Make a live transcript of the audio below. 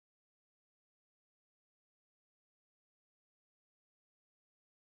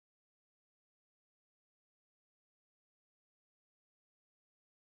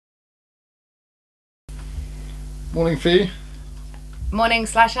Morning, Fee. Morning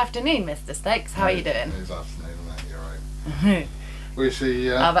slash afternoon, Mr. Stakes. How are you doing? It's afternoon, mate. You're right. We see.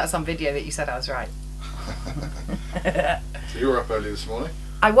 Oh, that's on video that you said I was right. So you were up early this morning.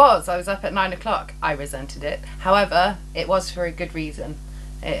 I was up at 9 o'clock. I resented it. However, it was for a good reason.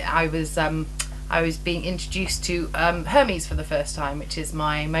 I was being introduced to Hermes for the first time, which is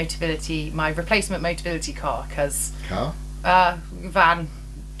my replacement motability car. Car? Van,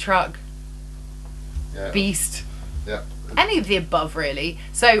 truck, Yeah. beast. Yeah. Any of the above, really.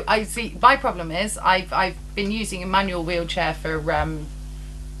 So I see. My problem is I've been using a manual wheelchair for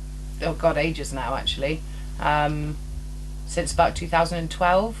oh god, ages now actually. Since about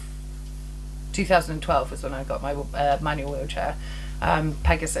 2012. 2012 was when I got my manual wheelchair,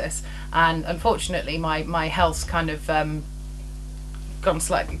 Pegasus, and unfortunately my health's kind of gone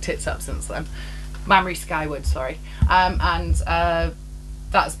slightly tits up since then. Mammary skyward, sorry, and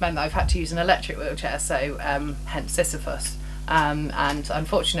that's meant that I've had to use an electric wheelchair, so hence Sisyphus. And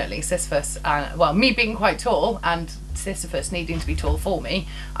unfortunately Sisyphus, well, me being quite tall and Sisyphus needing to be tall for me,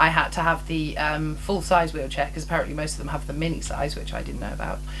 I had to have the full-size wheelchair, because apparently most of them have the mini size, which I didn't know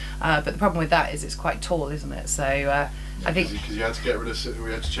about. But the problem with that is it's quite tall, isn't it? So I think because you had to get rid of,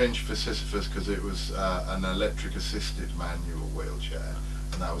 we had to change for Sisyphus because it was an electric assisted manual wheelchair,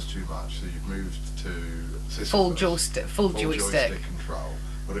 and that was too much. So you've moved to Sisyphus, full joystick control.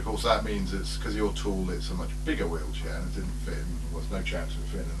 But of course that means it's because you're tall, it's a much bigger wheelchair, and it didn't fit. There was no chance of it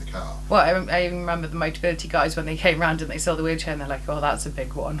fitting in the car. Well, I even remember the motability guys when they came round and they saw the wheelchair and they're like, "Oh, that's a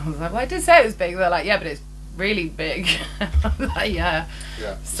big one." I was like, "Well, I did say it was big." They're like, "Yeah, but it's really big." I'm like, yeah.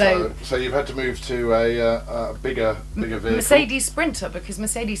 Yeah. So you've had to move to a bigger vehicle. Mercedes Sprinter, because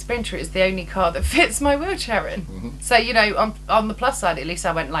Mercedes Sprinter is the only car that fits my wheelchair in. Mm-hmm. So you know, on the plus side, at least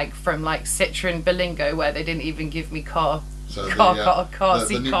I went from Citroen Berlingo, where they didn't even give me car seat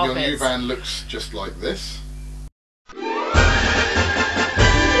carpets. Your new van looks just like this.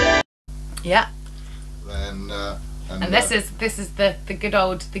 Yeah. Then and this is the good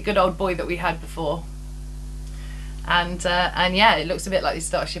old boy that we had before. And yeah, it looks a bit like the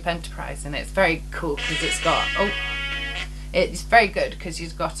Starship Enterprise, and it's very cool because it's very good because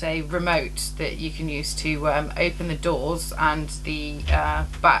you've got a remote that you can use to open the doors, and the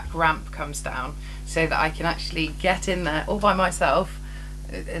back ramp comes down so that I can actually get in there all by myself,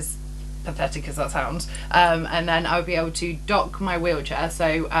 as pathetic as that sounds, and then I'll be able to dock my wheelchair.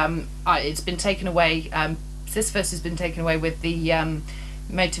 So it's been taken away, Sisyphus has been taken away with the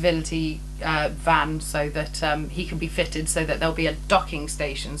motability van, so that he can be fitted so that there'll be a docking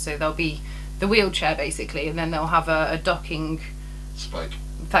station, so there'll be the wheelchair basically, and then they'll have a docking spike.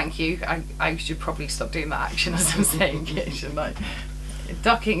 Thank you. I should probably stop doing that action as I'm saying it, shouldn't I?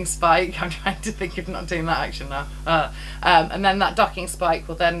 Docking spike. I'm trying to think of not doing that action now. And then that docking spike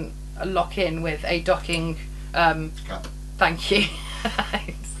will then lock in with a docking cap. Thank you.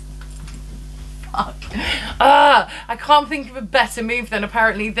 Fuck. I can't think of a better move than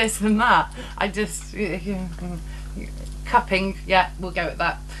apparently this than that. I just cupping. Yeah, we'll go with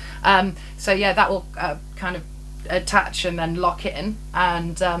that. So yeah, that will kind of attach and then lock in,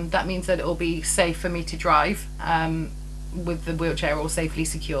 and that means that it will be safe for me to drive with the wheelchair all safely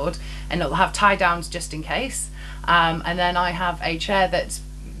secured, and it'll have tie downs just in case. And then I have a chair that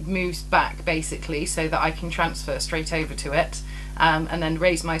moves back basically so that I can transfer straight over to it, and then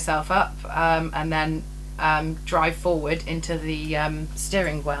raise myself up, and then drive forward into the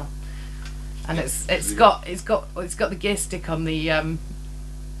steering wheel. And it's got the gear stick on the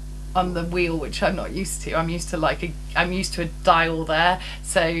wheel, which I'm not used to. I'm used to a dial there.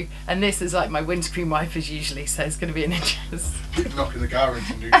 So, and this is like my windscreen wipers usually, so it's going to be an interest. Keep knocking the car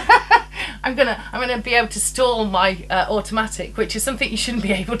into neutral. I'm gonna be able to stall my automatic, which is something you shouldn't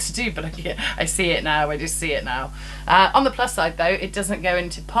be able to do, but I see it now. I just see it now. On the plus side though, it doesn't go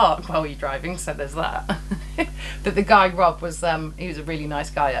into park while you're driving, so there's that. But the guy Rob was he was a really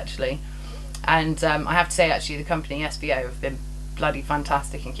nice guy actually, and I have to say actually the company SVO have been bloody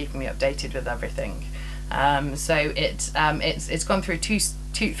fantastic in keeping me updated with everything. So it's gone through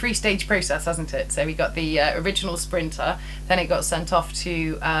three stage process, hasn't it? So we got the original Sprinter, then it got sent off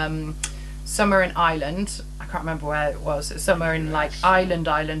to somewhere in Ireland. I can't remember where it was. It's somewhere in like Ireland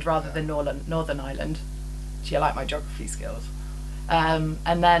rather than Northern Ireland. Do you like my geography skills? And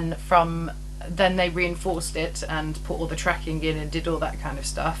then then they reinforced it and put all the tracking in and did all that kind of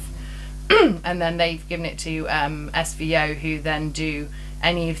stuff. And then they've given it to SVO, who then do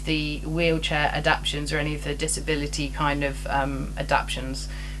any of the wheelchair adaptions or any of the disability kind of adaptions.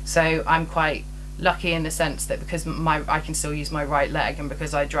 So I'm quite lucky in the sense that because I can still use my right leg, and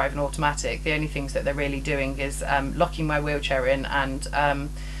because I drive an automatic, the only things that they're really doing is locking my wheelchair in and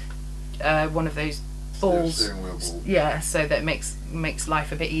one of those balls. Steering wheel ball. Yeah, so that makes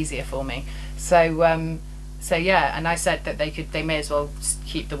life a bit easier for me. So yeah, and I said that they may as well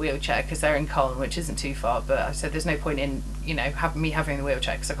keep the wheelchair because they're in Colne, which isn't too far. But I said there's no point in having the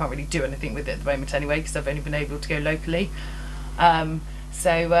wheelchair because I can't really do anything with it at the moment anyway because I've only been able to go locally.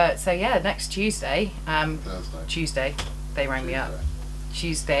 So yeah, next Tuesday. Thursday. Tuesday, they rang me up.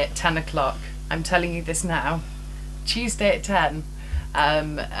 Tuesday at 10 o'clock. I'm telling you this now. Tuesday at 10.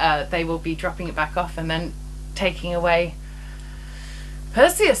 They will be dropping it back off and then taking away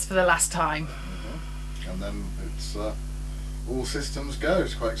Perseus for the last time. And then it's all systems go.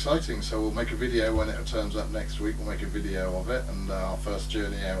 It's quite exciting. So we'll make a video when it turns up next week. We'll make a video of it and our first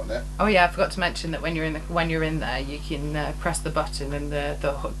journey out on it. Oh yeah, I forgot to mention that when you're in there, you can press the button and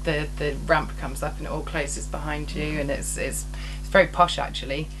the ramp comes up and it all closes behind you, and it's very posh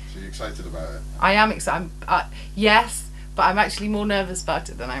actually. So you're excited about it? I am excited. Yes. But I'm actually more nervous about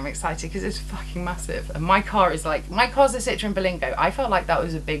it than I'm excited because it's fucking massive. And my car's a Citroen Berlingo. I felt like that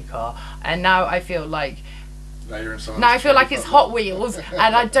was a big car, and now I feel like it's Hot Wheels,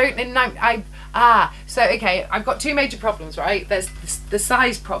 and I don't. And now So okay, I've got two major problems, right? There's the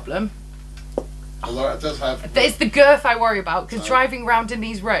size problem. Although it does have. It's the girth I worry about because driving around in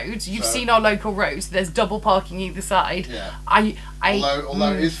these roads, you've seen our local roads. There's double parking either side. Yeah.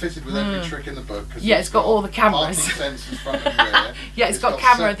 Although it is fitted with every trick in the book. Yeah, it's got all the cameras. Parking sensors front and rear. Yeah, it's got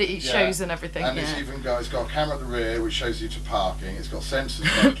camera that it shows and everything. And it's got a camera at the rear which shows you to parking. It's got sensors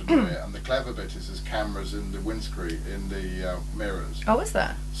front and rear. And the clever bit is there's cameras in the windscreen, in the mirrors. Oh, is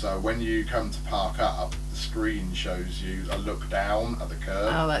there? So when you come to park up, the screen shows you a look down at the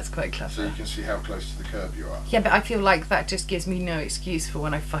curb. Oh, that's quite clever. So you can see how close to the curb you are. Yeah, but I feel like that just gives me no excuse for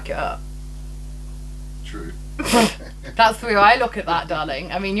when I fuck it up. True. That's the way I look at that,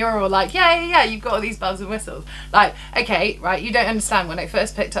 darling. I mean, you're all like, yeah, you've got all these bells and whistles. Like, okay, right, you don't understand. When I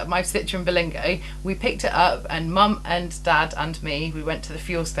first picked up my Citroen Berlingo, we picked it up and Mum and Dad and me, we went to the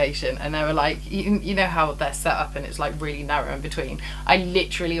fuel station and they were like, you know how they're set up and it's like really narrow in between. I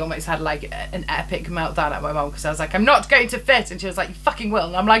literally almost had like an epic meltdown at my mum because I was like, I'm not going to fit. And she was like, you fucking will.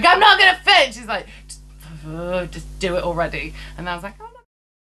 And I'm like, I'm not going to fit. And she's like, just do it already. And I was like, oh, no.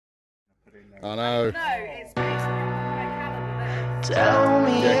 I know. No, it's basically my caliber there. Tell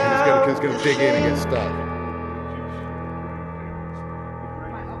me Yeah, because it's going to dig in and get stuck.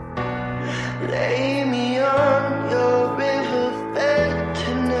 lay me on your riverbed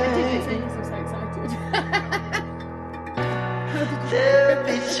tonight. There'll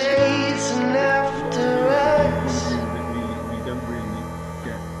be chasing after us.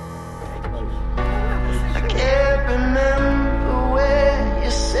 I can't remember where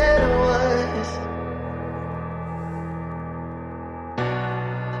you said it was.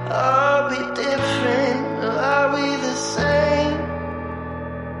 Are we different or are we the same?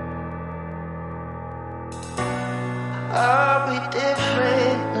 Are we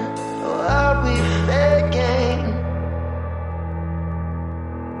different or are we fair game?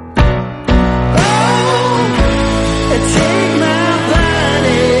 Oh,